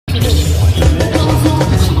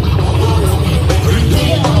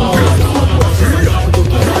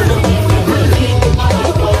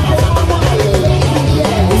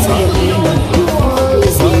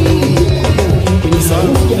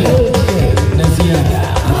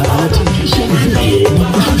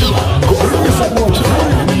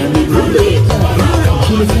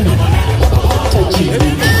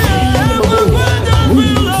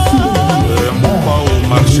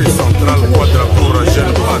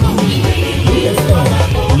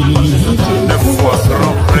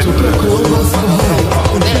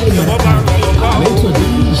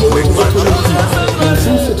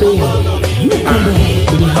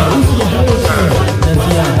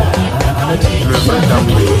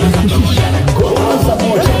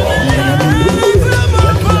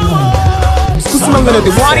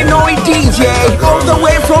The one and only DJ, all the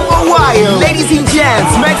way from Ohio. Ladies and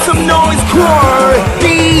gents, make some noise for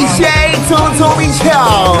DJ Toto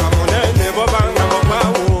Michel.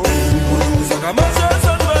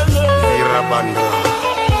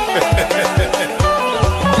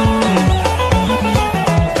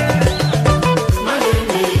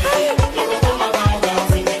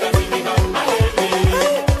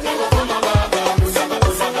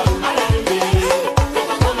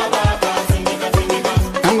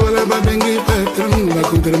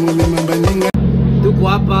 Tuko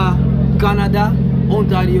hapa Canada,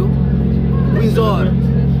 Ontario, Windsor.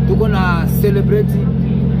 Tuko na celebrate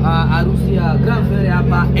harusi ya grand frère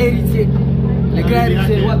hapa Heritier. Le grand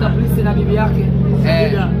Heritier wataplisi na bibi yake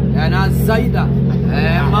na Ziyada.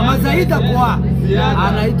 Mama Ziyada kwa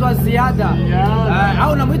anaitwa Ziyada.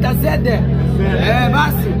 Au namuita Zede.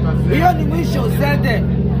 Basi hiyo ni mwisho Zede.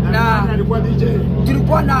 Na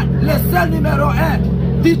tulikuwa na le seul numéro 1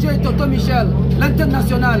 DJ Toto Michel,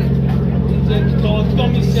 l'international.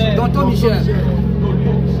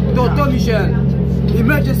 Toto Michel,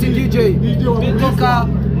 emergency DJ kutoka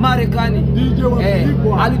Marekani.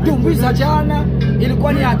 Alitumbuiza jana,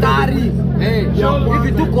 ilikuwa ni hatari.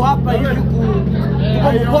 Hivi tuko hapa hivi tuko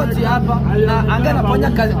mpoti hapa na anga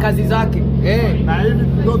anafanya kazi zake. Na hivi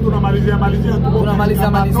ndio tunamalizia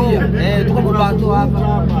tuko mpato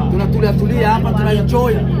hapa. Tunatulia hapa,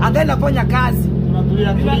 tunaenjoy. Anga anafanya kazi.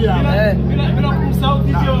 Bila kumsahau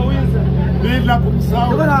DJ wa Windsor. Bila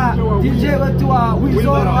kumsahau DJ wetu wa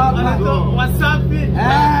Windsor hapa. Wasafi.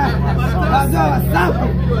 Wasafi.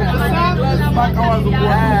 Mpaka wazungu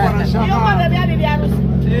wanashamba.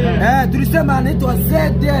 Tulisema anaitwa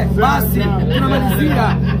Zede. Basi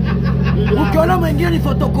tunamalizia. Ukiona mwingine ni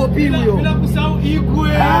fotokopi huyo. Bila kusahau Igwe.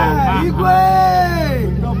 Igwe.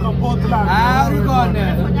 Kutoka Portland. Oregon.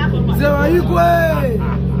 Zewa Igwe.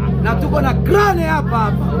 Na tuko na Grane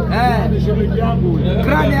hapa.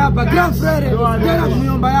 Grane hapa, grand frère. Tena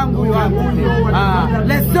mnyomba yangu huyo hapo.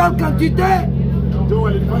 Les seules quantités. Ndio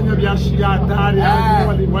walifanya biashara hatari,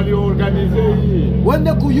 waliorganize hii.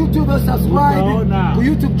 Wende ku YouTube subscribe ku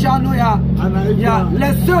YouTube channel ya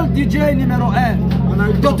Les seuls DJ numéro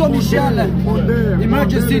 1. Toto Michel.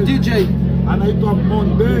 Emergency DJ. Anaitwa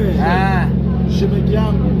Monde. Shemeki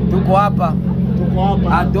yangu. Tuko hapa.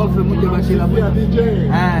 Adolphe Mutebachila DJ.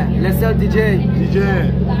 Les seuls DJ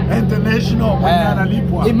International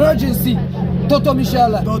analipwa. Emergency Toto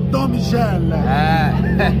Michel.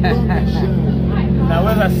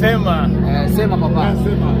 Naweza sema sema papa.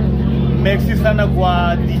 Merci sana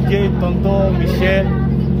kwa DJ Toto Michel.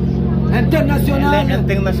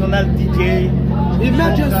 International DJ.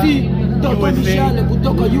 Emergency Toto Michel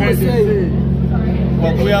kutoka U.S.A.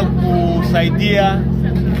 Kwa kuya kusaidia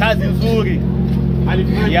kazi nzuri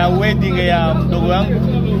ya wedding ya mdogo wangu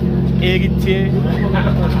Heritier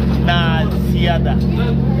na Ziyada.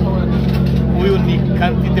 Huyo ni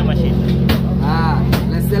quantité machine.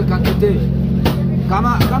 La seule quantité.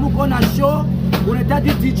 Kama uko na show, unahitaji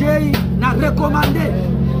DJ na recommander.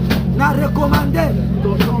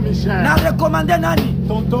 Toto Michel. Na recommander nani?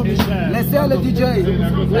 Toto Michel. Les seuls DJ.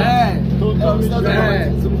 Toto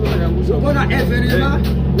Michel. Uko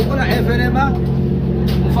na événement.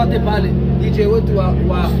 Mfate pale DJ wetu wa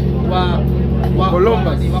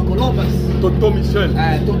Columbus. Toto Michel.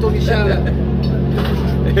 Toto Michel.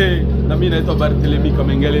 Na mimi naitwa Barthelemy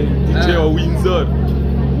Kamengele, DJ wa Windsor.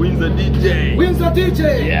 Windsor DJ.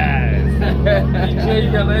 Yes.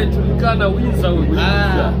 DJ anayejulikana Windsor.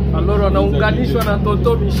 Aloro anaunganishwa na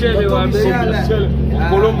Toto Michel wa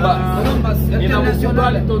Columbus.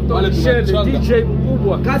 Inamkubali Toto Michel, DJ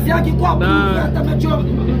mkubwa. Kazi yake kwa hata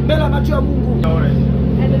mbele macho ya Mungu.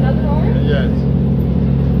 Yes.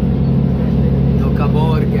 Toka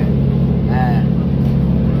Borge.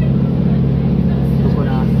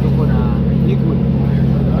 Tuko na Igwe.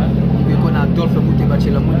 Tuko na Adolphe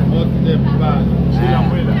Mutebachila Mwela.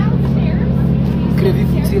 Crevi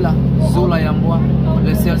Futila, Zola Yambwa,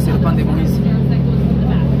 le seul serpent de Moïse.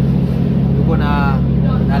 Tuko na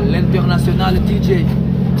l'international DJ.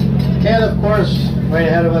 And of course, right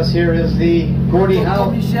ahead of us here is the Gordie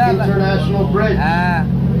Howe International Bridge.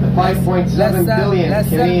 The 5.7 billion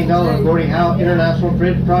Canadian dollar Gordie Howe International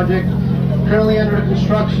Bridge project currently under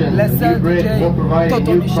construction. The new bridge will provide a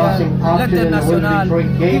new crossing option in the Windsor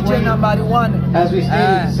Detroit Gateway. As we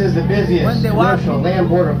stated, this is the busiest commercial land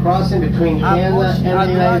border crossing between Canada and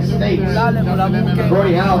the United States. The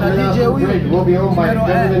Gordie Howe International Bridge will be owned by the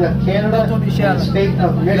Government of Canada and the State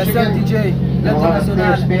of Michigan. It will have a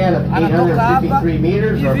clear span of 853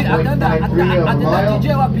 meters or 0.53 of a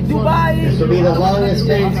mile. This will be the longest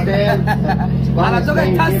main span, longest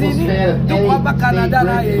main cable span of any state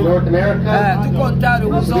bridge in North America. This will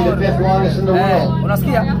be the 5th longest in the world.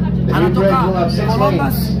 The new bridge will have 6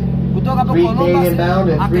 lanes, 3 Canadian bound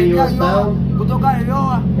and 3 U.S. bound. It will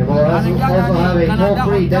also have a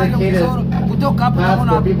toll-free dedicated path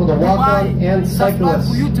for people to walk on and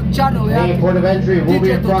cyclists. Any port of entry will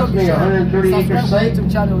be approximately 130-acre site.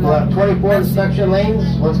 We'll have 24 inspection lanes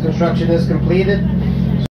once construction is completed.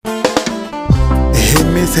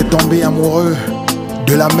 Aimer, c'est tomber amoureux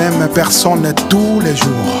de la même personne tous les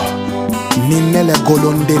jours. Ninele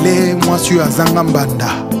Golondele, moi suis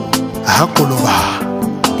Azangambanda, Hakoloba.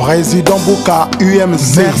 Président Bouka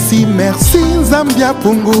UMC. Merci, merci Zambia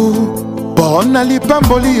Pungu. Bona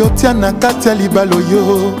lipamboli yotiana katia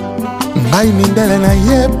libaloyo. Ngai mindele na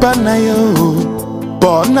yeba na yo.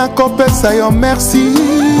 Bona kopesa yo merci.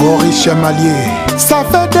 Boris Chemalier. Ça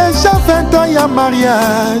fait déjà 20 ans y'a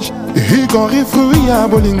mariage. Hugo Rifui ya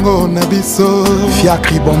bolingo na biso.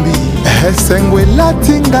 Fiakri Bombi. Esengwe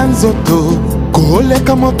latinga nzoto.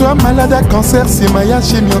 Koleka moto a malade à cancer, sima ya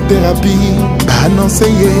chimiothérapie. Annoncé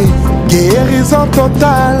guérison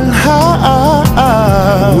totale.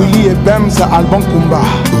 Willy et Bemza album Kumba.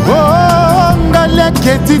 Oh, ngale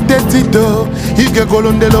keti tetito. Ige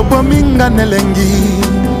golondelo bominga nelengi.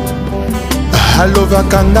 Alova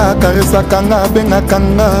kanga, karesa kanga, benga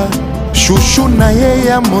kanga. Chouchou na ye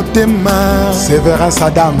ya motema. Séverin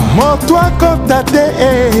Sadam. Moto akotate.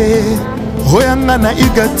 Oyanga na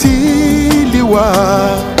igati liwa.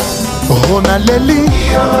 Ona leli.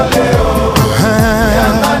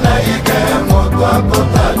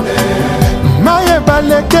 Maye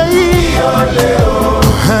balekei.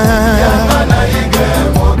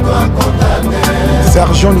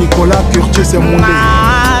 Sergent Nicolas Curtier c'est mon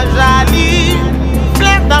Jali,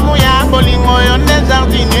 plein d'amour ya bolingo yo ne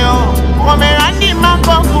jardinio. Romerani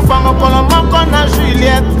mambo bango kolomo kona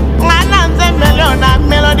Juliette.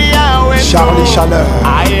 Charlie Chaleur.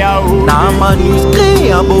 Na manuscrit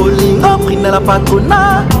ya bolingo prina la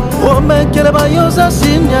patona. Romain Kelebayosa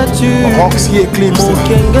signature. Roxy Eclipse.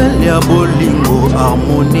 Mokengel ya bolingo,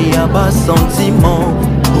 harmonie ya bas sentiment.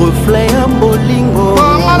 Reflet ya bolingo.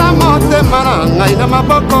 Mala motema na ngai na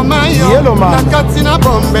maboko mayo. Na kati na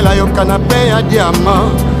bombela yo kanape ya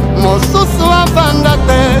diamant. Mosusu avanda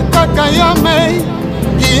te kaka yo mei.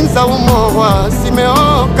 Inza umorwa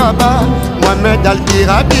Simeo Kaba Mohamed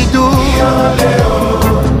Aldira Bidou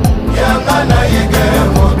Yangana yige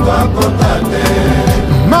moto akotate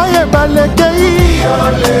Maye balekei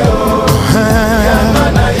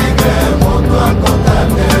Yangana yige moto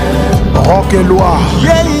akotate Rock et Loire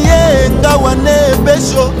Yeye ngawane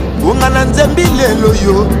besho Ungana nzembi lelo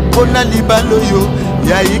yo Kona libalo yo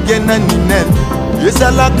Ya igena ninel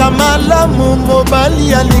Yesala kamala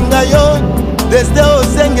mumobali ya linga yo Desde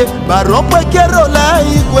Osenge, Baroque Kerola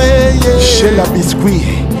Igweye. Chez la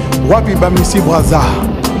biscuit, Wapi Bamissi Braza.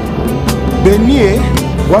 Beignet,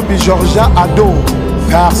 Wapi Georgia Ado.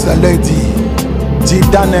 First Lady.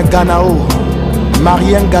 Didane Ganao.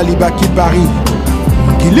 Marien Galibaki Paris.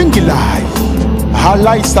 Gilingilai.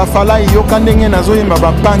 Halai Safalai Yokanenge Nazoye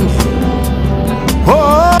Mabapangi.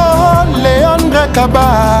 Oh, Léon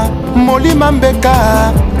Rekaba. Moli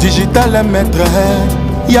Mambeka. Digital Maître.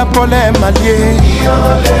 Ya pole malie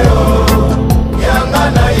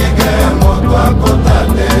Yangana yige moto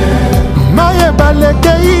akotate Maye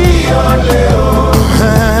balekei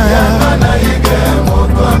Yangana yige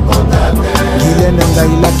moto akotate Gilene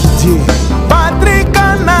Ngaila Kidie Patrick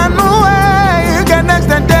Nanoué Hugues Next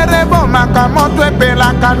Interebo Makamoto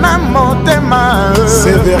epelaka na motema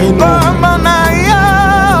Severino Komonaya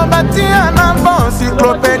Batiana bon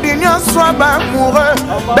encyclopédie nyonso bamoureux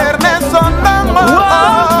Bernard Sondango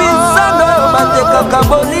Bisano batekaka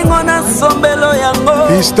bolingo na sombelo yango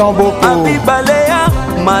Fiston Boko Abibaleya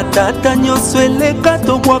matata nyonso eleka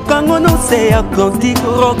tobwakango no se ya Atlantique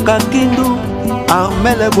roka kindu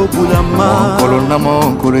Armel Bobulama Kolona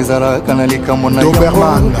mokolo ezalaka na likambo na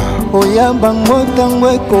Doberman oyamba motango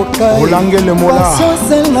ekokai Olangele Mola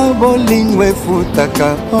basosela bolingo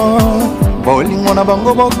efutaka bolingo na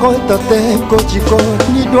bango bokota te kochiko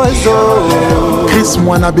ni doizo Chris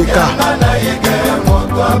Mwanabeka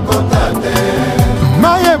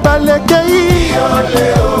Maye balekei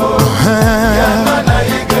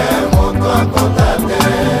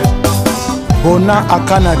Bona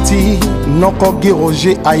Akanati Noko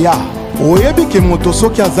Giroje Aya Oyebi ke moto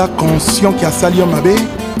soki aza conscient ki asali yo mabe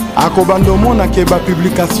akobando mona ke ba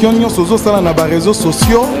publication nyonso zosala na ba réseaux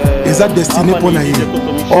sociaux eza destiné pour na ye.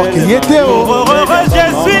 Ok, yete o. Je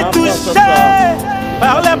suis touché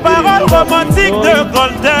par les paroles romantiques de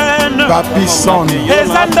Golden. Papi Son. Et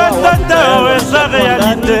sa dotateur et sa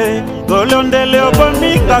réalité. Golondele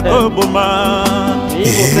Obominga Koboma.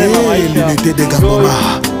 L'unité des Gamboma.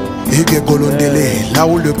 Ige Golondele, là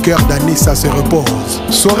où le cœur d'Anissa se repose.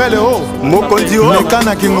 Sorel Ho, Mokondio,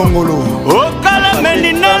 Mekana Kingongolo. Okala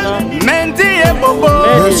Meninel, Mendi et Bobo.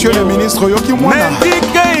 Monsieur le ministre Yoki Mwana. Mendi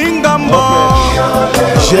Keingambo.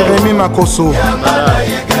 Jérémy Makoso. Canada,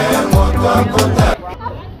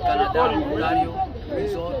 Ontario,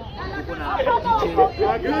 Windsor, tuko na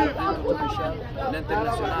DJ Toto Michel,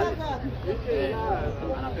 l'international.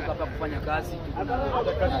 Anatoka hapa kufanya kazi.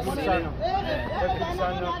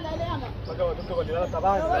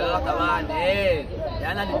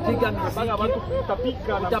 Yaani alipiga muziki,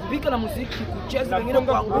 utapika na muziki, kucheza wengine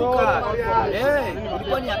kuanguka.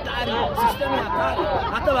 Ilikuwa ni hatari, system ya hatari.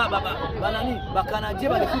 Hata banani bakanaje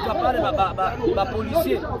balifika pale ba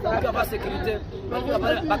policier, kwa security,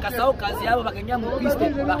 bakasahau kazi yao, bakaingia mpiste,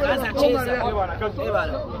 bakaanza cheza.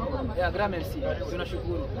 Bana. Grand merci.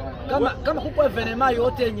 Tunashukuru. Kama kuko evenement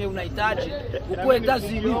yote yenye unahitaji, uko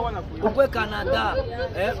États-Unis, uko Canada,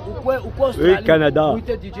 uko Australia, Canada.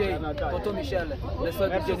 uite DJ Toto Michel, le seul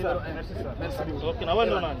DJ numéro 1. Merci beaucoup. Okay, na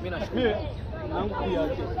wewe nani? Mimi nashukuru.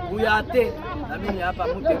 Kuyate na mimi hapa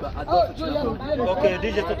Muteba Adolfo Chilako. Okay,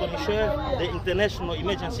 DJ Toto Michel, the international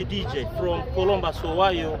emergency DJ from Columbus,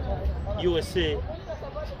 Ohio, U.S.A.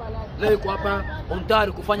 Leo kwa hapa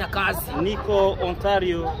Ontario kufanya kazi. Niko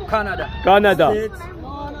Ontario, Canada. State,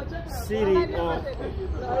 City of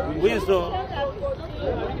Windsor,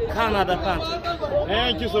 Canada country.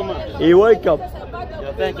 Thank you so much. Hey, welcome.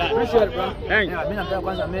 Yeah, thank you. Appreciate it, bro. Thank you. Mimi nataka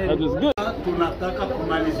kwanza Mary. That was good. Tunataka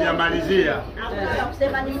kumalizia.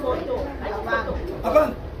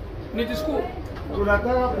 Hapana. Ni discours.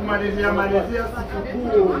 Tunataka kumalizia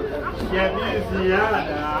sikukuu ya Ziyada.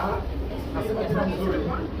 Nasema kila mzuri.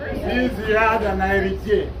 Ziyada na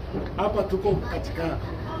Heritier. Hapa tuko katika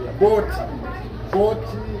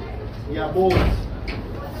boti ya boti.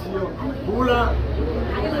 Sio kula,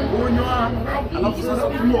 kunywa, alafu sasa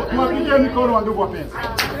tuwapigie mikono wa ndugu wapenzi.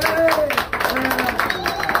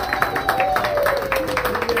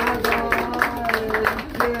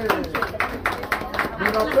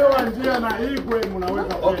 Mnapewa njia na Igwe,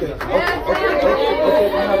 mnaweza kwenda.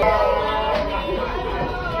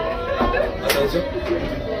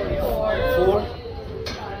 Four.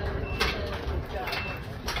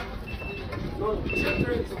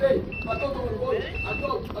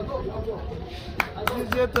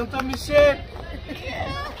 Toto Michel.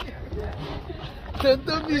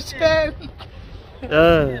 Toto Michel.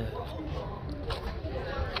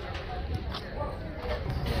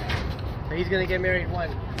 He's gonna get married when?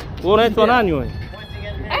 Unaitwa nani wewe?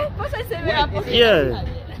 Posso receber a porta? Yeah.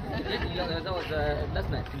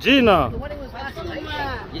 Gina.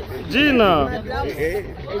 Gina.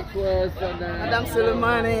 It was on Madame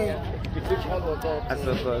Soleimani.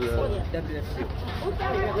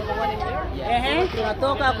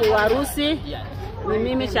 Tunatoka kwa harusi. Ni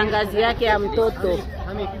mimi shangazi yake ya mtoto.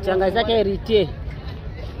 Shangazi yake Heritier.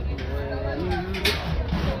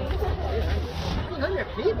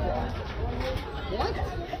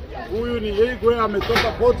 Huyu ni Igwe,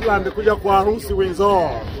 ametoka Portland kuja kwa harusi Windsor.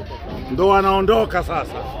 Ndo anaondoka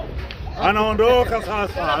sasa.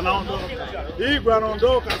 Igwe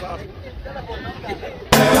anaondoka sasa.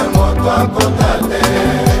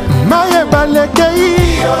 Maye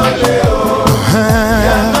balekei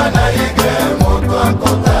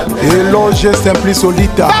Eloge Simpli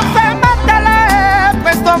Solita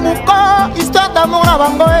Presto Muko, histoire d'amour na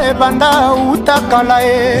bango ebanda utakala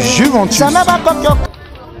e Juventus Sana bakokyo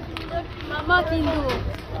Maman Kindu.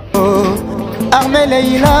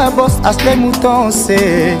 Armeleila boss Asle Mouton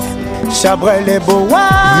c'est Chabrel et Boa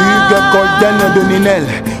Hugues Golden de Ninel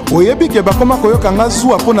oyebi ke bakoma koyoka nga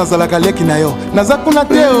zuwa mpo nazalaka leki na yo naza kuna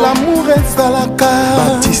te l'amour ezalaka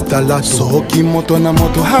Batista Lato soki moto na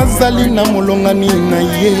moto azali na molongani na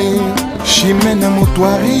ye Chimene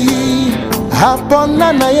Motoari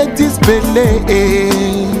apona na ye disbele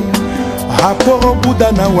Raporo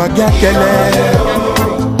Buda na wagiakele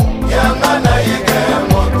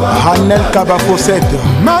Hanel Kabafosete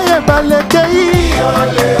Maye balekei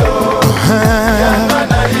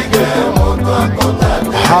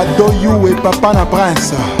Hado you et papa na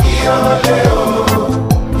prince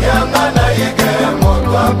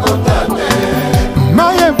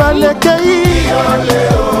Maye balekei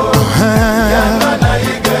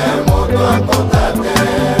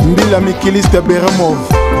Mbila Mikiliste Beremov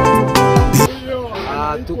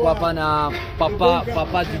tuko hapa na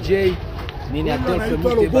papa DJ Nini Adolphe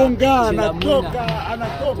Muteba, anatoka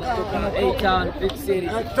A-Town, Big City.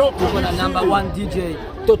 Tuko na number 1 DJ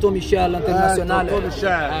Toto Michel International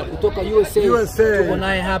kutoka U.S.A. Tuko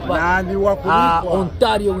naye hapa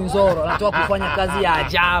Ontario, Windsor. Anatoka kufanya kazi ya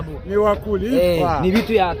ajabu. Ni wakulipa. Ni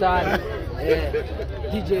vitu ya hatari.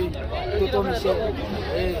 DJ Toto Michel.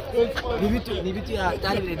 Ni vitu ya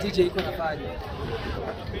hatari ile DJ iko nafanya.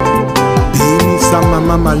 Bini sa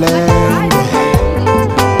mama malenge.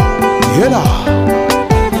 Yela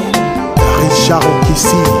Richard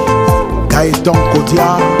Okissi, Gaëtan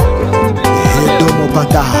Kodia et Domo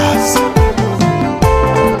Patas,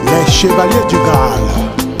 les chevaliers du Graal.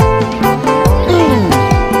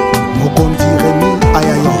 Mokondi Rémi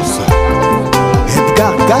Ayayos,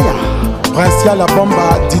 Edgar Gaya, Prince La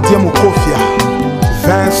Bomba, Didier Mokofia,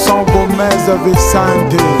 Vincent Gomez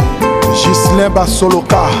Vessande, Ghislain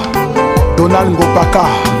Basoloka, Donald Ngopaka,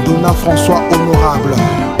 Dona François Honorable,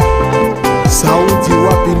 Saoudi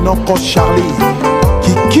Wapinoko Charlie,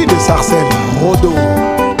 Kiki de Sarcelles, Rodo,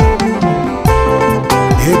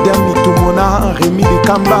 Eden Mitumona, Rémi de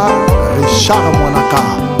Kamba, Richard Monaka,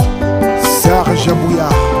 Serge Bouya,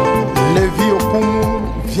 Lévi Okumu,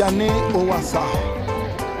 Vianney Owassa.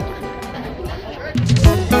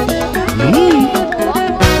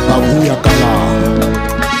 Baguya Kala,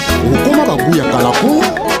 Okoma Baguya Kala ko,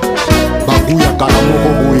 Baguya Kala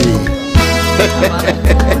Mokoboui.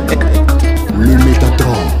 Le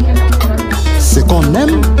Métatron, ce qu'on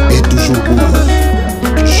aime est toujours beau.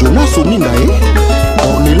 Jonas Omingae,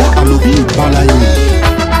 Ornella Alobi Balaye.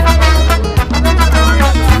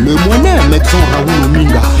 Le moyen médecin Raoul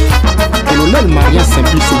Ominga, Colonel Maria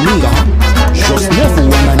Simplice Ominga, Joseph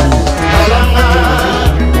Ouanani.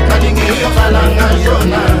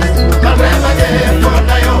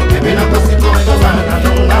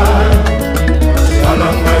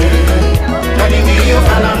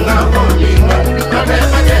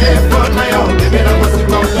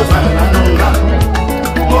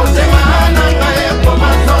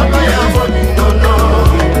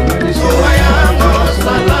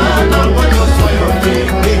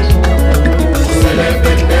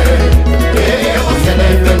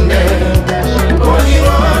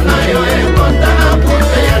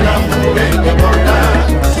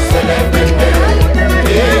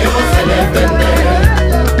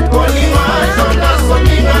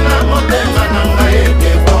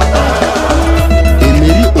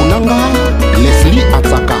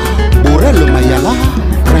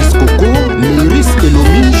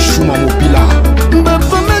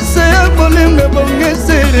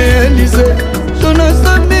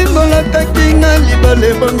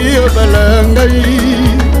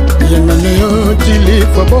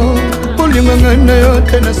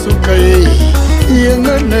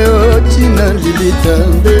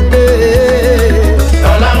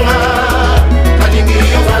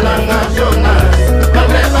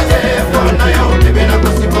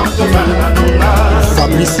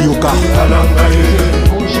 Fabrice Yoka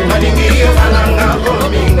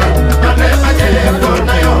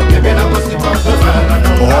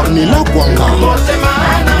Ornella Kwanga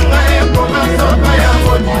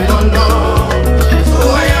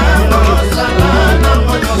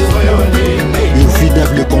une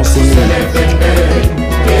fidèle conseillère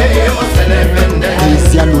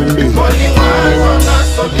Alicia Lwende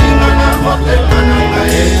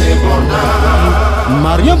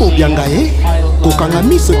Maria Bobiangae Kokanga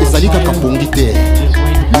miso ezali kaka pongi te.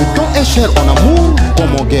 Le temps est cher en amour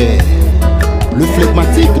comme en guerre. Le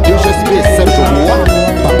flegmatique DGSP Serge Bois,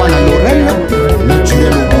 Papa na Lorraine,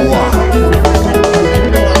 naturel au bois.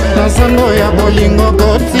 Nazando ya bolingo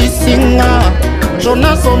kotisinga,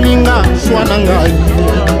 Jonas Ominga shwana ngai.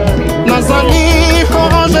 Nazali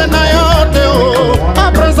orange na yo teo,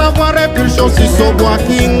 après avoir répulsion si soboa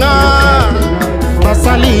kinga.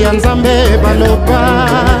 Basali ya Nzambe baloba,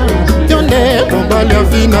 yonde mobali ya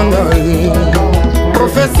vina ngai.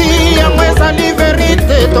 Prophétie yango ezali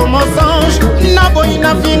vérité to mensonge, naboyi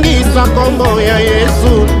nafingisa kombo ya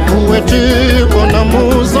Yesu. Où es-tu kona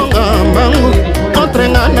muzonga mbangu, entre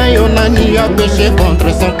nga na yo nani a péché contre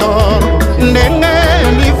son corps. Ndenge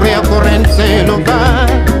livre ya Corinthe loba,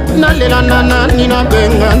 nalela na nani na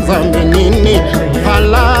benga Nzambe nini,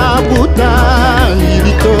 alabuta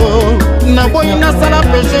ilito. Naboyi nasala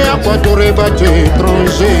péché ya kwatore bato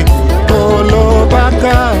étranger.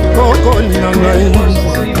 Kolobaka kokoli na ngai,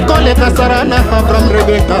 koleka Sara na Abraham,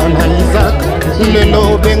 Rebeka na Isaac.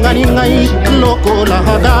 Lelo bengani ngai lokola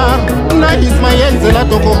Hagar, na Ismaël zela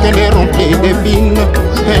tokokende rempli d'épines,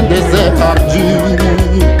 un désert ardu.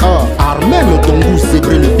 Armel Tongu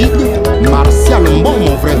Sébré le Big, Martial Mbon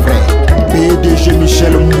mon vrai, PDG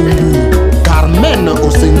Michel Moulou, Carmen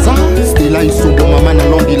Osenza, Stella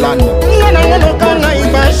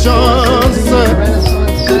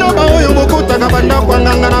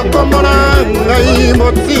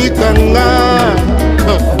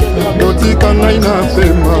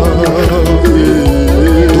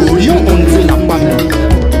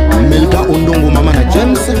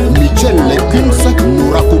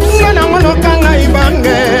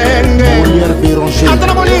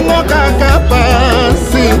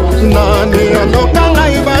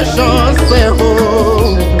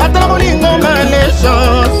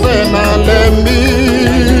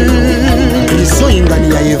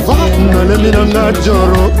Nalemina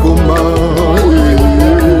Jorokuma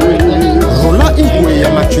Rola Igwe ya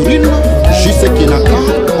Maturine, Jise Kinaka,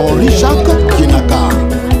 Henri Jacques Kinaka.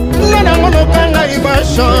 Nana monokanga iba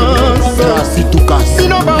chance Kasi tukas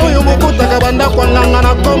Sino ba oyo mokutaka banda kwa nganga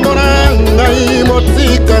na kombo na ngai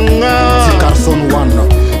motika nga Carson One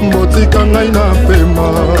motika ngai na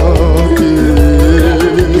pema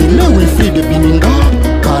Ele Wilfried Bininga,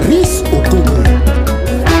 Paris Okobo.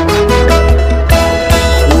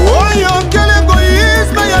 Oyo kele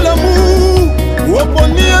egoïsme ya l'amour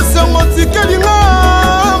Oponi ese motikeli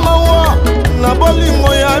nga mawa Na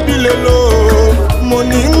bolingo ya bilelo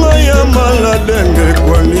Moningo ya maladenge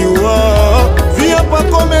kwa liwa Viens pas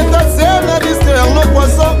commettre scène discerno kwa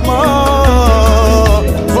sama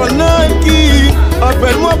Vanaki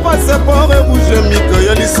Appelle-moi passeport et rouge Mika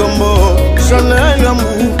ya lisombo Chanel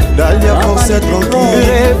amour Dalia pour cette tranquille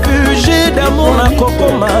Réfugié d'amour na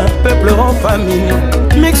kokoma Peuple en famille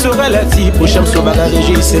Mix relatif au cham sobaga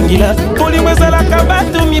régie sengila Polingo ezalaka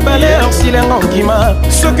bato mibale orsilenga ngima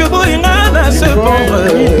Soki boyinga na se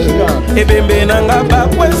pondre Ebembe nanga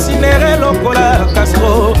bakwesinere lokola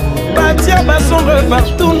Castro Batia basombre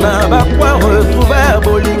partout na bakwa retrouver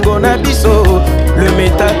bolingo na biso Le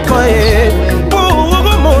métacoye Pour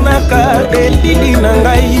monaka elili na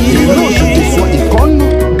ngai Soit icône,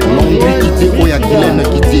 l'ombre quitté Oya Guylaine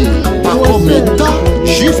quitté Pakometa,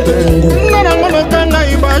 juste Tungu Nana monokanga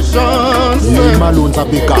iba chance Malonza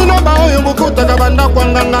Beka Ino ba oyo mokutaka banda kwa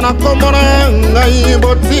nganga na kombo na ngai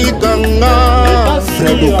botika nga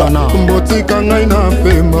Fredo Kana botika ngai na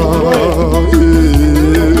pema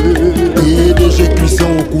PDG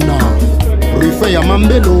Christian Okuna Rufin ya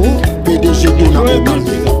Mambelo PDG Dona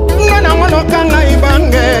Obange Nana monokanga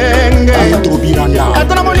ibangenge Aitro Biranda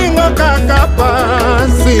Atana molingo kaka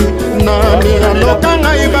pasi Nani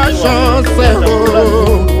anokanga iba chance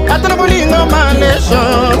Atana molingo male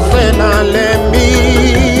chance na lembi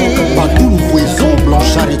Batulu Fouezon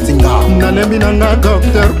Blanchard Etinga Nalembi nanga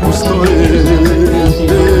Dr. Cousteau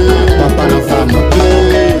Papa la femme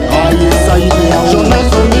Aye Saïdé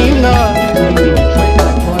Jonas Ominga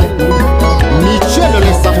Michel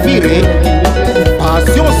Le Safire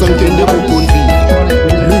Passion Sankende Bokondi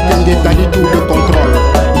Luc Tali double contrôle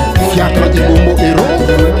Fiacre Ibombo Héros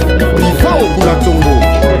Priva Okula Tongo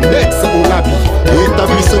Lex Olabi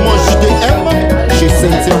Établissement JDM Chez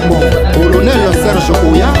Saint-Sermon Colonel Serge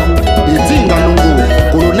Oya Edinga Nongo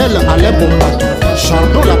Colonel Alain Bombatou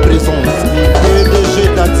Chardon la présence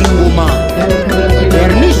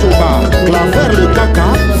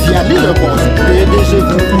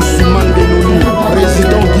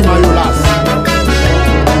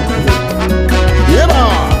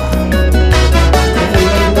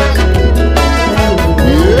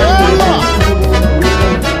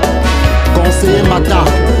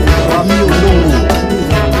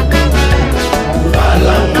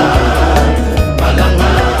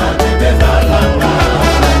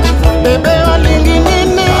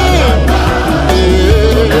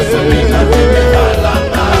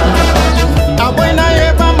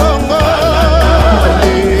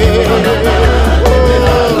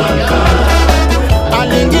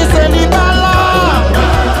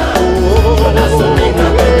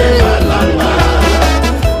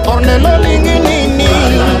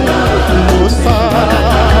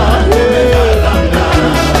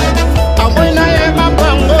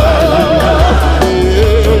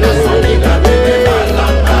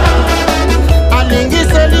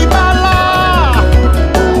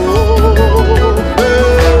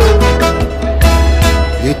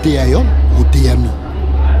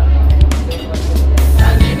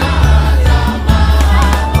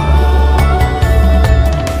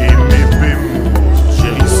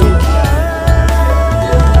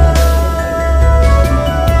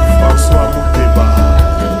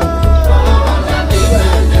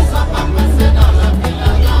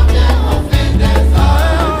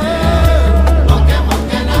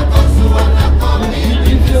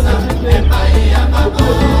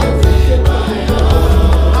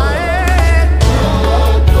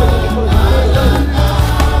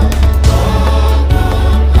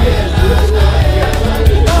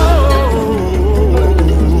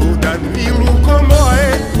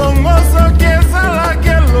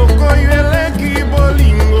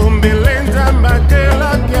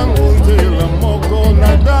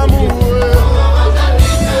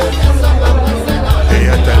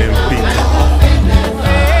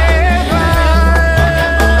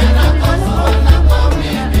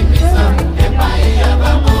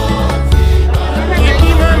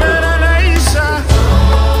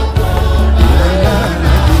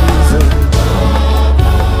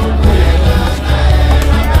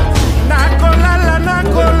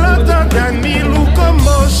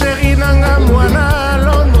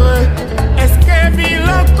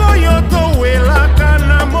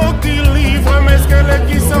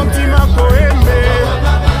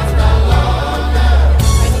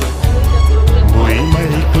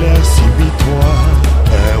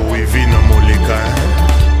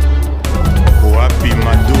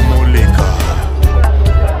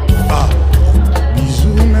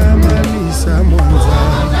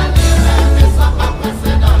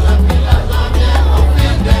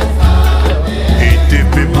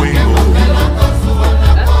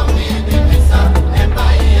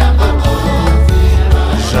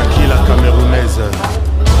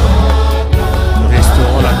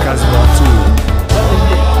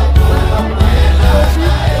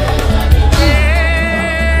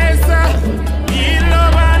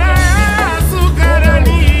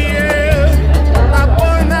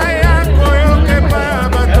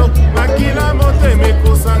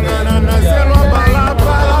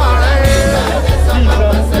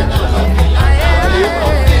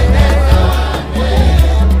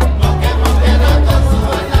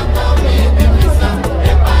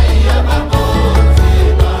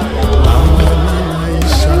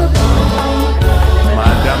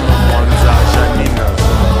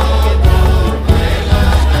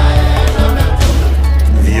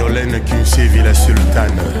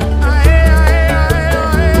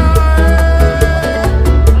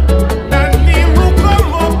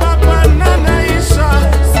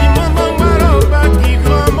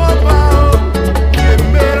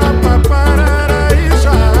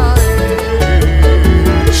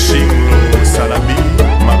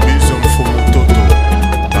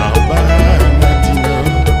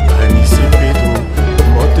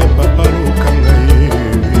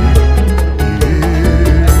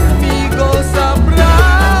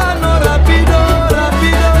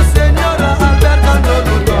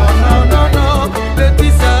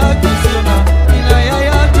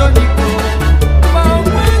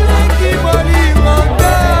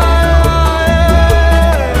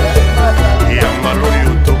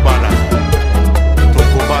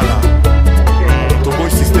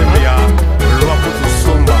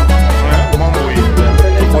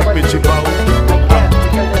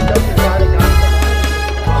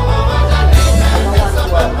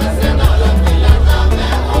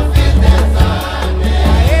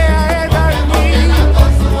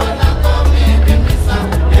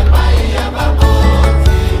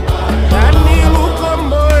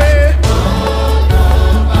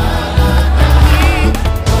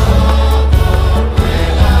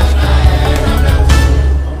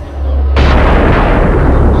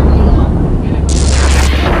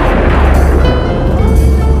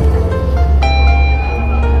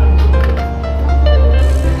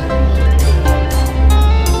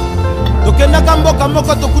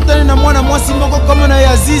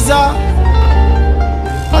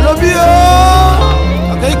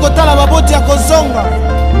baboti ya kozonga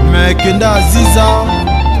mekenda aziza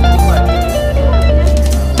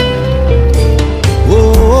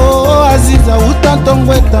oh aziza uta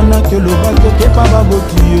ntongo etanaki oloba tokepa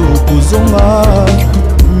baboti yo kozonga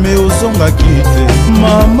me ozongaki te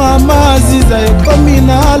mama aziza ekomi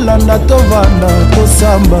na landa tovanda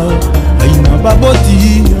tosamba aina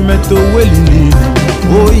baboti me towelini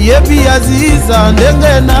oyebi aziza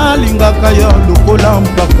ndenge nalingaka yo lokola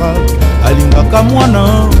mpaka alingaka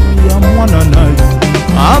mwana ya mwana naye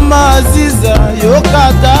mama aziza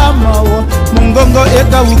yokata mawa mongongo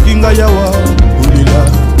ekawukinga yawa ulila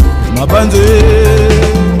mabanze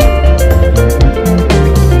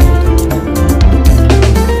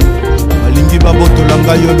balingi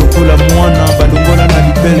babotolanga yo lokola mwana balongola na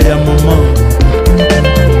libele ya mama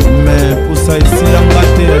me posa esilanga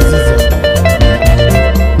te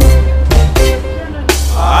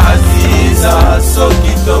aziza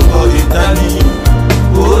soki tongo etani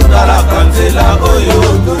otalaka nzela oyo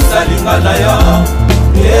tosalinga na yo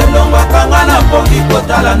elongwakanga na pongi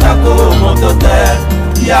kotala ndako moto te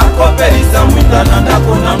ya kopelisa mwinda na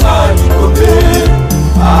ndako nanga likombe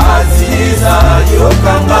aziza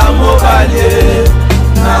yokanga mobale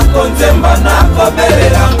nakonzemba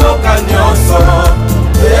nakobelela mboka nyonso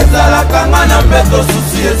ezalakanga na mpeto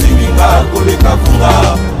susi ezinginga koleka funga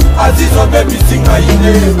azizo bebisinga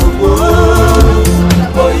ine gogo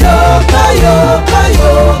oyoka yoka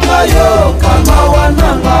yoka yoka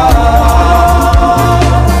mawananga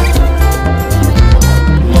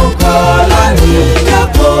mokolani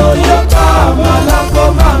yakoyoka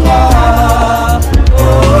malakomanga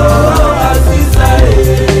aziza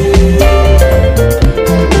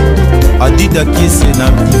Adida Kiese na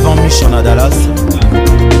Ivan Michel na Dallas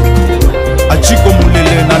Achiko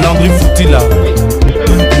Mulele na Landry Futila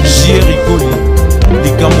Jierikoli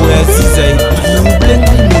likambo ya aziza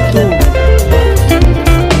eublengi moto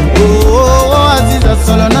aziza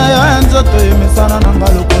solo na yo nzoto emesana nanga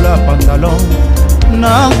lokola pantalon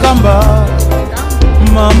na nkamba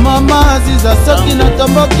mama aziza soki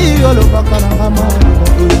natomboki olobaka nanga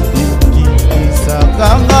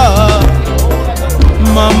makisakanga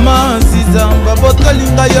mama aziza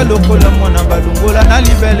babotolinga yo lokola mwana balongola na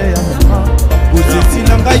libele ya mama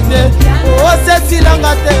osesila ngai te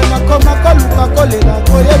osesilanga te makoma koluka kolela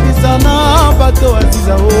koyebisa na bato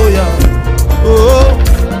aziza oya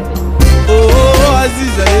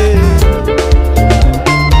aziza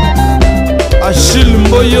Achille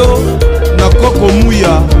Mboyo na koko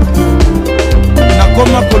muya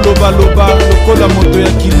nakoma kolobaloba lokola moto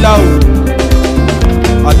ya kilau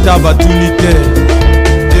ata batuni te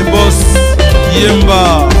ebos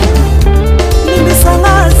yemba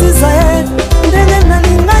nimisanga aziza ndenge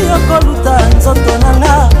nalinga yo koluta nzoto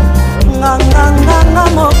nanga nganganganga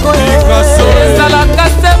moko ezalaka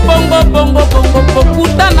se bongo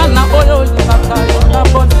kutana na oyo olingaka na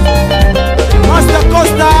bona Master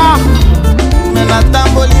Costa me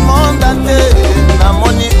natamboli monda te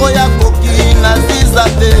namoni oyo akoki naziza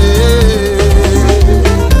te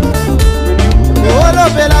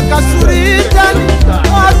olobelaka suritani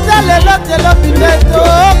otelelo telobi nde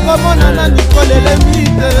tokomonana nikolelemi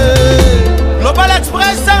te Global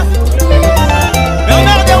Express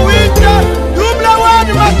Bernard de Witt double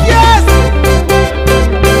one Makies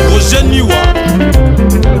Roger Niwa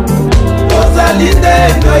ozali nde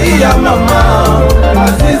ndoi ya mama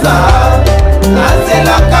aziza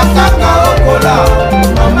nazelaka kaka okola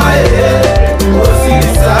mama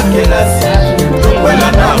osilisa kelasi tokwela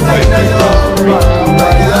na ngai na yo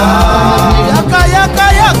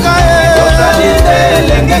yaka ozali nde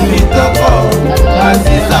elenge kitoko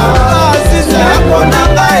aziza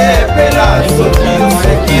yakonanga epela soki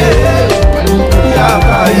oseki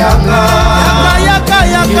yaka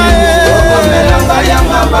okomelanga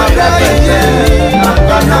yanga babebete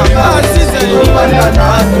nakananga tobanda na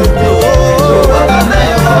toto tobanda na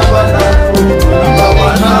yo bana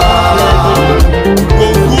bawana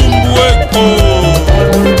kokumbueko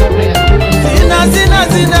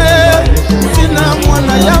zina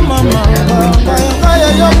mwana ya mama ngaya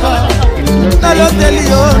yoka naloteli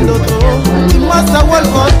yo ndoto imasa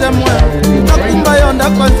walko temoin nakumba yo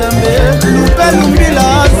ndako nzambe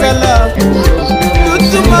lumbila asala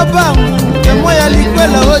tutu mabangu temo ya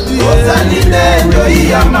likwela odi ozali nde ndoi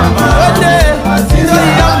ya mama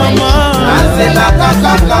ndoi ya mama nazelaka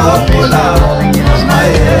kaka okola mama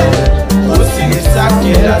osilisa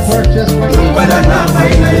kelasi tokwela na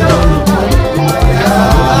ngai na yo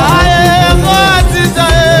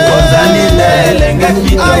ozali nde elenge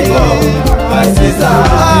kitoko aziza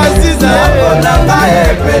yakonanga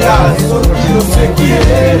epela soki oseki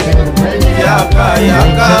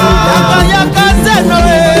yaka zeno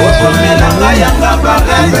okomelanga yanga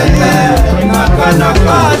barepete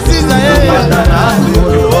aziza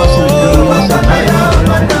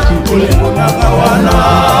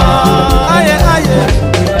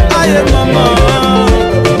aye mama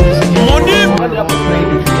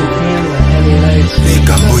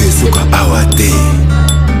likambo esuka awa te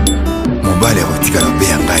mobali akotikala mpe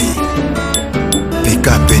ya ngai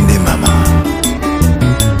peka pende mama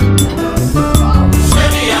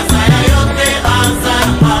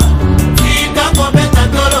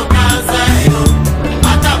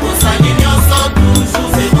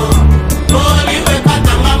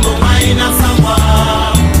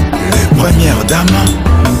Première dame,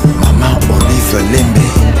 maman Olive Lembe,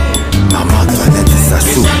 maman Antoinette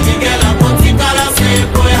Sassou.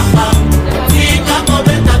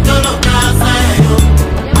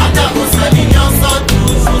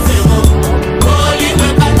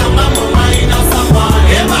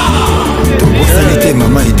 Tobosanite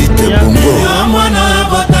maman Edith Bongo.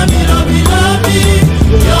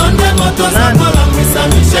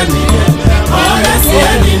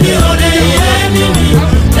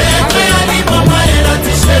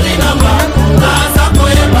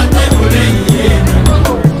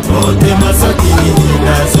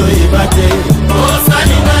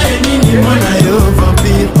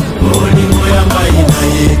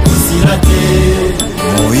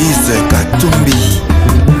 Moïse Katumbi,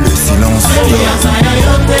 le silence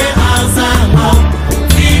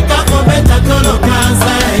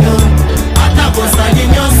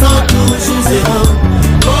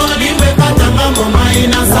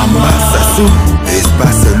Sassou,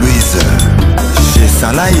 espace Louise, chez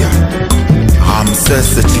Salaya,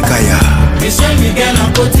 Ramsès Chikaya. Michel Miguel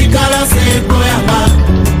Akotikala Sekoyama,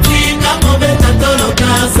 Tika Kobeta Tolo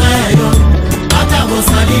Kazayo,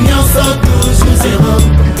 Atabosali Nyonso toujours zéro,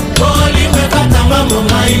 Kolimwe Katamba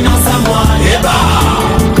Momaina Samoa, Eba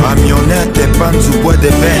Camionnette Panzu Bois de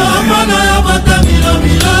Peine. Yamana Yabata Milo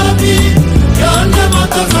Milobi, Yonde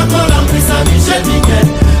Moto Zakola Misa Michel Miguel,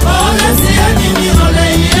 Olesi Anini Ole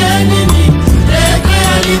Yenini, Eke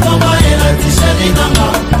Ali Bomba Ela Tisheli Nanga,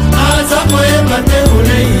 Azako Ebate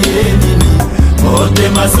Ole Yenini, Ote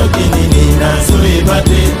Masoki Nini Nazo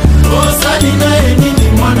Ebate, Osani na Enini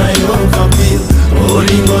Mwana Yo Vampire,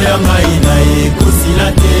 Olingo ya Ngai na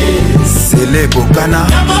Ekosilate, Sele Bokana,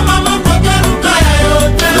 Yamama Kokeruka ya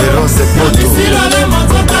Yote, Ferose Poto, Silole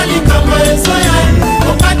Motoka Likambo Esoya,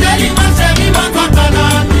 Okateli Machemi Mataka na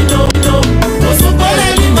Mino, Osukole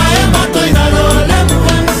Lima Ema Toina Lole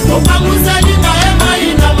Mwe, Okamusa Lima Ema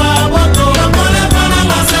Ina Maboko, Yokole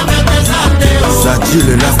Panama Sebete Zateo, Zadji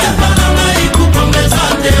le Lac, Panama Ikukombe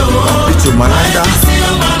Zateo, Picho Malanda,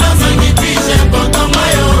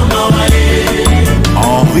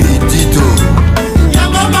 Henri Dito,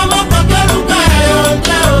 Yamama Kokeruka ya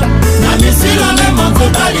Yote, na misilo ne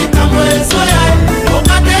Motoka Likambo Esoya,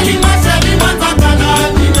 Okateli Machemi Mataka na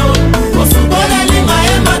Mino, Osukole Lima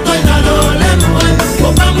Ema Toina Lole Mwe,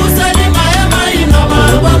 Okamusa Lima Ema Ina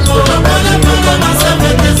Maboko, Yokole Panama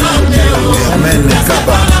Sebete Zateo, Hermène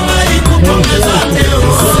Kaba, Panama Ikukombe Zateo,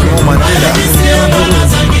 Simon Mandela,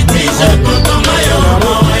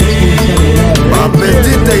 ma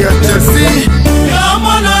petite ya Chelsea,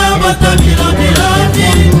 Yamana Yabata Milo Milobi,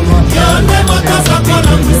 Yonde Motosa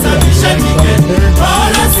Kola Misa Michel Miguel,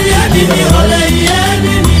 Olesi Anini Ole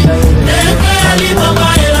Yenini, Eke Ali Baba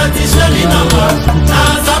Ela Tisheli Nama,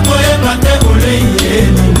 Azako Ebate Ole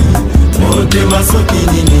Yenini, Ote Masoki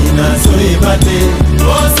Nini Nazo Ebate,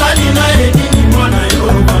 Osali na Enini Mwana Yo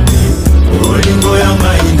Vampire, Olingo ya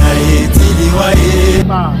Ngai na Etiliwa Ye.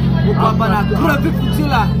 Ukapa na krepi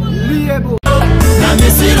kutila liebo Na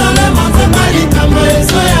misilo le manzo Likambo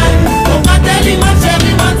Esoya, Okateli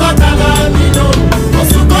Machemi Mataka na Mino,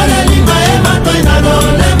 Osukole Lima Ema Toina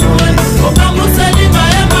Lole Mwe, Okamuse Lima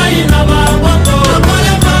Ema Ina Maboko,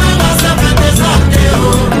 Okole Panama Sebete Zateo,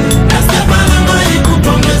 Eske Panama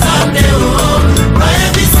Ikukombe Zateo,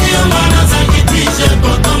 Bayebisi Omana Zangitishe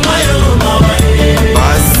Kotonga Yo Mawaye.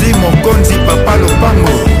 Basi Mokonzi Papa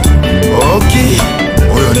Lopango, Oki,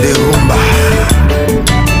 Oyonde Rumba,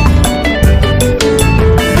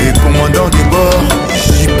 le commandant de bord,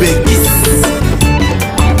 JP Kiss,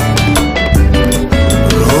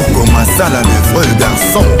 Rocco Massala, le vrai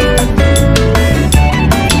garçon,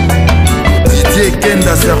 Didier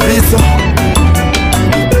Kenda Service,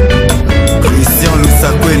 Christian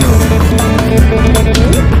Lusakweno,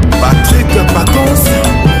 Patrick Pacons,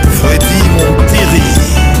 Freddy Montiri,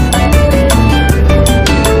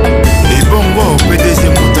 et Bongo PDG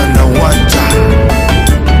Moutana Wacha,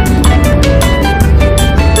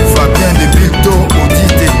 Fabien de Bilto Audi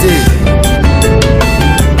TT,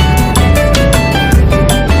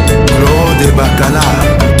 Claude Bacala,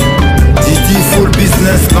 Didi Full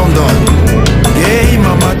Business London,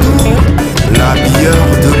 Mamadou, l'habilleur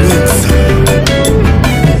de luxe.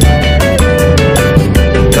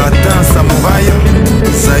 Tata Samouraï,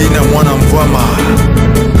 Zaina Mwana Mvwama.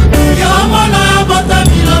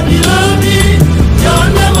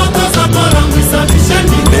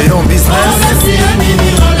 Léon Business,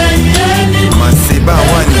 Maseba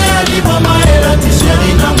Wani,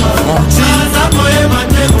 Monti,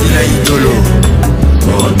 Tina Idolo,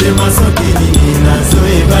 Claude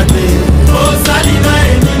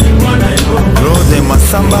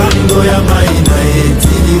Massamba,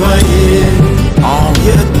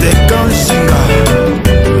 Henriette Kanshinga,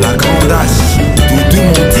 la grande H, Doudou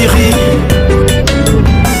Montiri,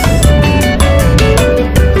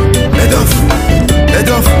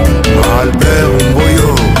 Edof, Albert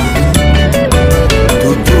Mboyo,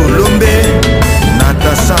 Doudou Lombe,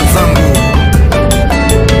 Natacha Zangou,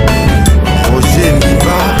 Roger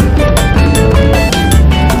Miba,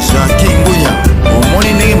 Jackie Ngounia, au moins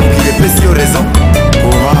il est précis aux raisons,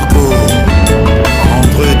 pour Marco,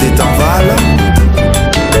 André Détanval,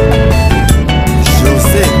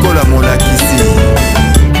 José Kolamolakisi,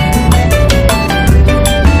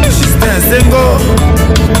 Justin Zengo,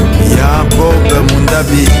 Yabob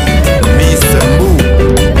Mundabi, Miss Mbou,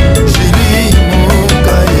 Julie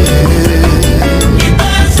Moukaye,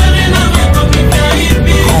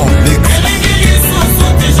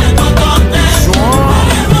 Complex, Juan,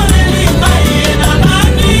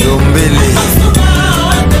 Dombele,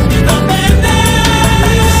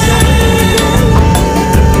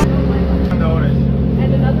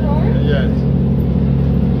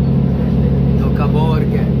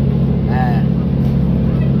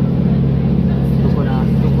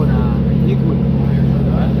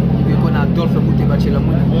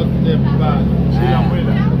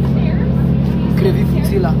 Crévi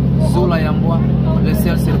Futila, Zola Yamboa, le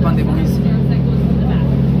seul serpent de Moïse.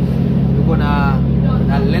 Nous avons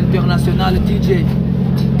l'international DJ.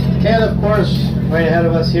 And of course, right ahead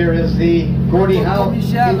of us here is the Gordie Howe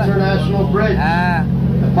International Bridge. The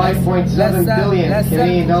 $5.7 billion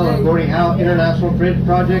Canadian Gordie Howe International Bridge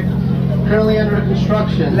project currently under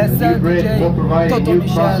construction. The new bridge will provide a new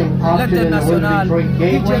crossing option in the Windsor Detroit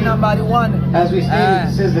Gateway. As we stated,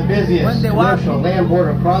 this is the busiest commercial land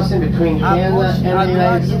border crossing between Canada and the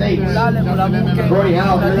United States. The Gordie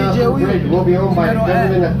Howe International Bridge will be owned by the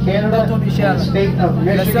Government of Canada and the State of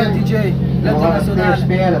Michigan. It will have a clear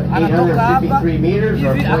span of 853 meters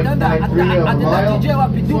or 0.53 of a mile.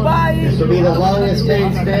 This will be the longest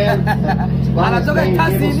state span, longest main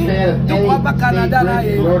cable span of any state bridge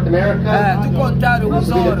in North America. This will be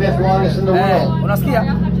the fifth longest in the world.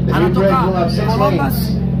 The new bridge will have 6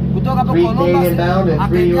 lanes, 3 Canadian bound and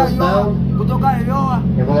 3 US bound. It will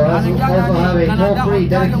also have a toll-free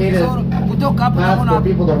dedicated path for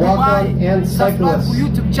people to walk on and cyclists.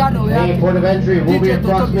 The main port of entry will be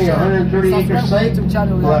approximately 130-acre site.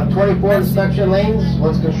 We'll have 24 inspection lanes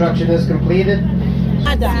once construction is completed.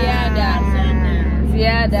 Ziyada.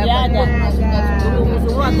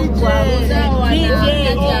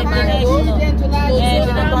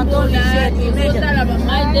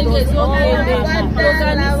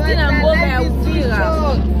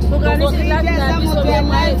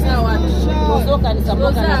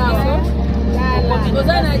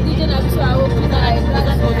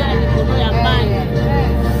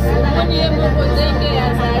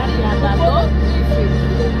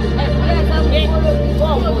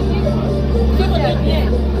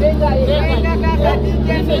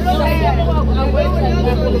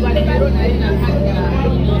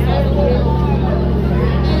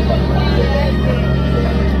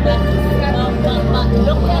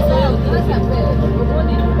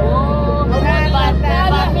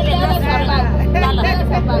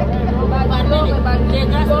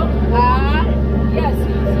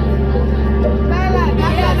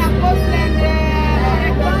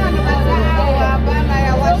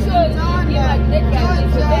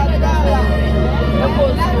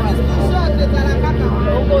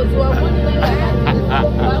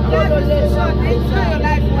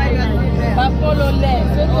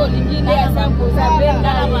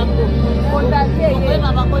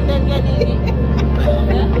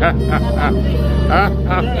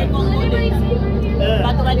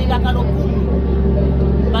 bato balingaka lokumu,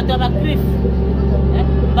 bato ya bacuif,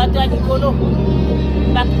 bato ya likolo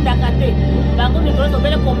bakitaka te, bango mikolo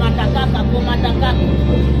tobele komata kaka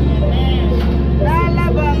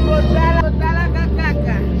tala bango tala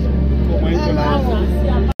kaka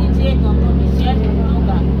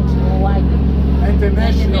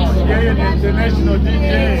international DJ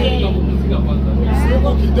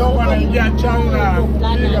kidogo anaingia China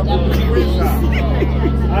kupiga kukuiza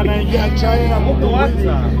anaingia China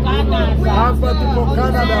kutumbuiza. Hapa tuko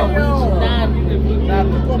Canada, Windsor. Na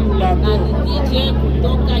tuko Mulato. DJ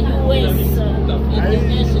kutoka U.S.A.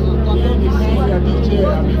 International Congolese. Ya DJ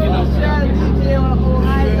wa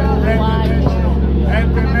Ohio.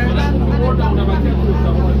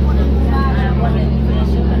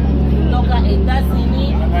 Kutoka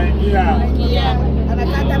Etats-Unis. Anaingia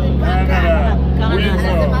anakata mipaka.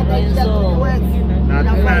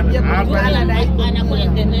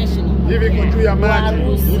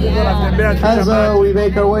 As we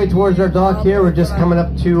make our way towards our dock here, we're just coming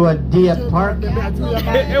up to Dieppe Park.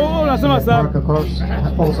 Park, of course,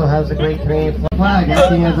 also has a great Canadian flag.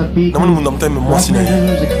 Acting as a beacon. There's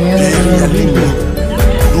a cannon.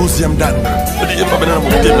 12e date.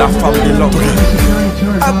 La femme de l'autre.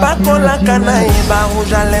 Abakolaka na eba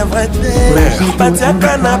rouge à lèvres te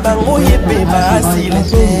batiaka na bango yepe baasile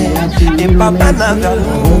te epapa na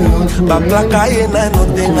verni baplaka ye nano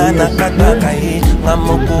te nga nakataka ye nga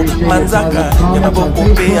moko manzaka ya maboko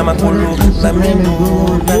mpe ya makolo na mino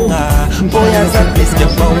nanga mpo yaza piske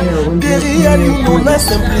bon deri ya lino na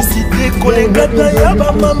simplicité kolekata ya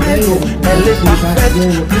bamamelo elle est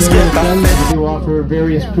parfaite puisque parfaite. We do offer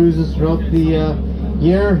various cruises throughout the year.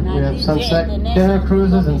 We have sunset dinner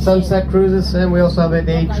cruises and sunset cruises, and we also have a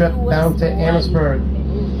day trip down to Annisburg.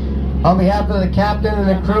 On behalf of the captain and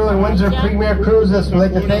the crew at Windsor Premier Cruises, we'd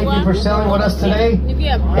like to thank you for sailing with us today,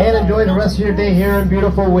 and enjoy the rest of your day here in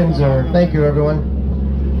beautiful Windsor. Thank you, everyone.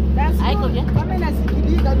 Happy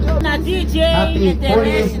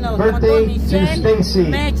 40th birthday to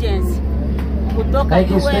Stacy. Thank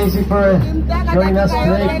you, Stacy, for joining us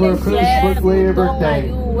today for a cruise with your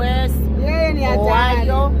birthday.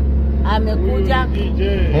 Ohio, amekuja.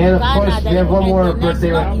 And of course, we have one more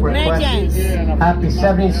birthday request. Happy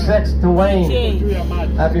 76th to Wayne.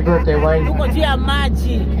 Happy birthday, Wayne. Tuko juu ya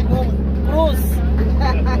maji, cruise.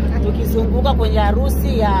 Tukizunguka kwenye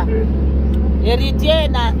harusi ya Heritier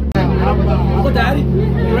na uko tayari?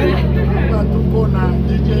 Tuko na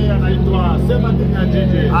DJ anaitwa sema tena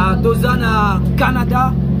DJ. Tozana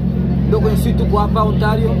Canada. Ndio kwenye tuko hapa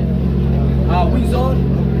Ontario. Windsor.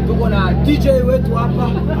 Tuko na DJ wetu hapa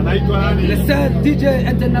anaitwa nani? Le seul DJ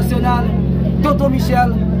international Toto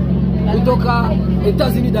Michel kutoka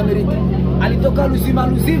Etats-Unis d'Amerique. Alitoka luzima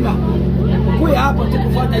kuja hapa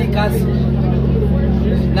tukufanya hii kazi.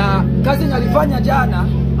 Na kazi alifanya jana,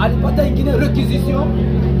 alipata ingine requisition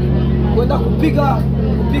kwenda kupiga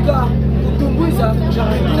kutumbuiza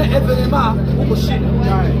ingine evenement huko China.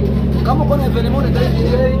 Kama kuna evenement ndio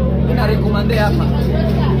DJ ina recommande hapa.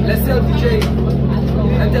 Le seul DJ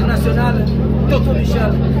international Toto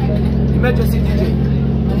Michel, emergency DJ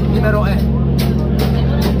numéro 1.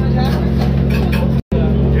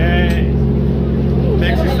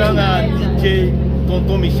 Merci sana DJ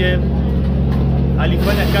Toto Michel,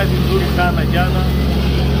 alifanya kazi nzuri sana jana,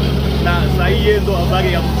 na sahi yendo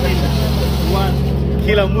habari ya msimu.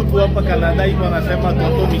 Kila mtu hapa Canada hivi anasema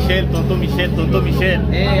Toto Michel.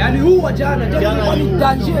 Yani huwa jana ilikuwa ni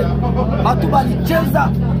danger. Watu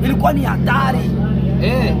walicheza, ilikuwa ni hatari.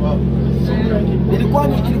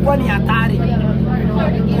 Ilikuwa ni hatari.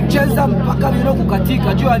 Kucheza mpaka vino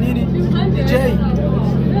kukatika. Jua nini? DJ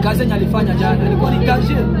kazi alifanya jana ilikuwa ni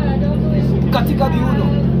danger. Katika viuno.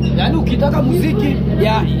 Yani ukitaka muziki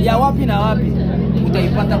ya wapi na wapi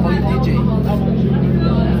utaipata kwa DJ.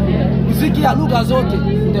 Muziki ya lugha zote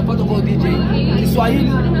utapata kwa DJ.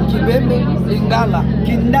 Kiswahili, Kibembe, Lingala,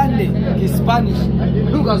 Kindande, Kispanish,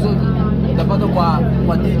 lugha zote utapata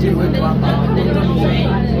kwa DJ wetu hapa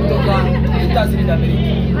kutoka Etats-Unis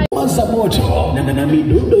d'Amerique. Kwanza moto na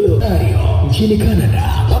midundo yonayo nchini Canada.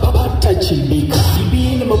 Pata chimbika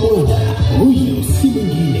Ibini Mabwana. Huyu si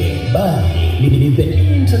mwingine bali ni the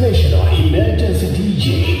International Emergency DJ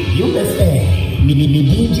U.S.A. Ni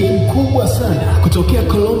DJ mkubwa sana kutokea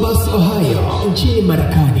Columbus, Ohio, nchini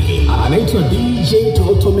Marekani. Anaitwa DJ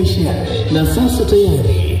Toto Michel, na sasa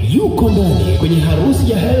tayari yuko ndani kwenye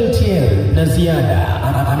harusi ya Heritier na Ziyada.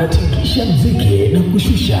 Anatikisha mziki na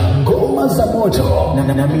kushusha ngoma za moto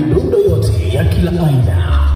na midundo yote ya kila aina.